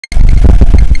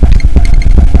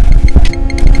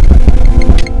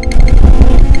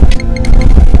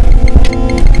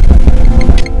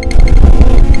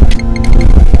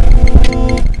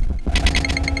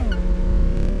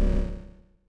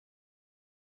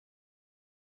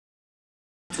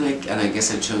And I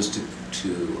guess I chose to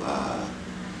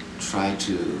try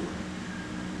to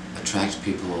attract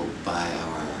people by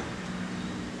our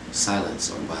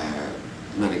silence, or by our,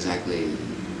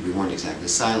 we weren't exactly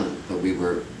silent, but we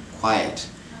were quiet,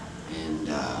 and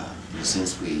in a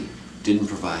sense we didn't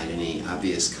provide any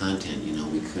obvious content. You know,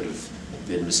 we could have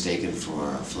been mistaken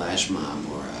for a flash mob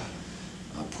or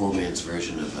a poor man's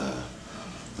version of a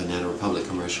Banana Republic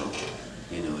commercial,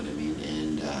 you know what I mean?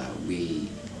 And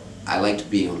I liked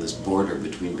being on this border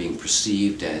between being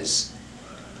perceived as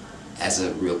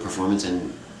a real performance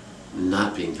and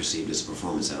not being perceived as a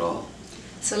performance at all.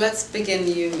 So let's begin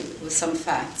you with some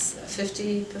facts.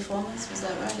 50 performers, was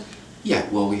that right? Yeah,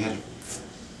 well, we had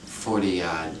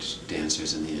 40-odd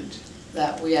dancers in the end.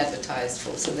 That we advertised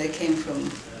for, so they came from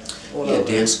all over.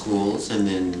 Yeah, dance schools, and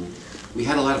then we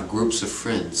had a lot of groups of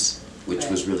friends, which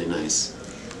was really nice.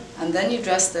 And then you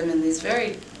dressed them in these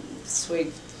very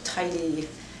sweet, tidy,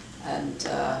 and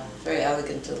very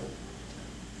elegant little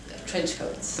trench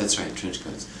coats. That's right, trench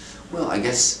coats. Well, I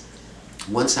guess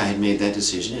once I had made that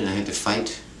decision, and I had to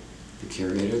fight the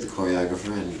curator, the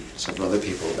choreographer, and several other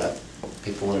people that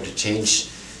people wanted to change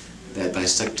that, but I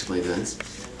stuck to my guns.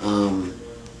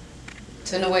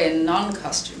 So in a way, a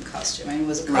non-costume costume. I mean, it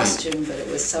was a costume, but it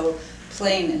was so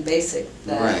plain and basic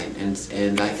that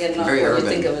and I very urban,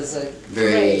 think it was a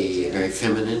very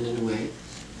feminine in a way.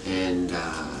 And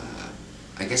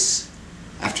I guess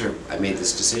after I made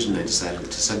this decision, I decided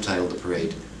to subtitle the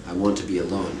parade, "I Want to Be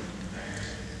Alone."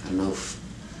 I don't know if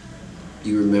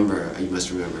you remember, you must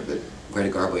remember, but Greta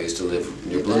Garbo used to live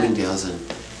near Bloomingdale's, and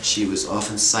she was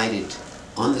often sighted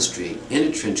on the street in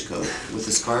a trench coat with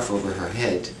a scarf over her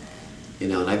head, you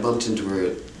know, and I bumped into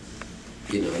her,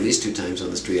 you know, at least 2 times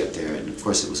on the street up there, and of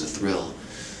course it was a thrill,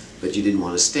 but you didn't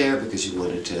want to stare because you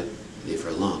wanted to leave her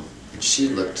alone. And she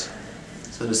looked,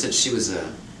 so in a sense she was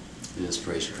an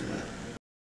inspiration for that.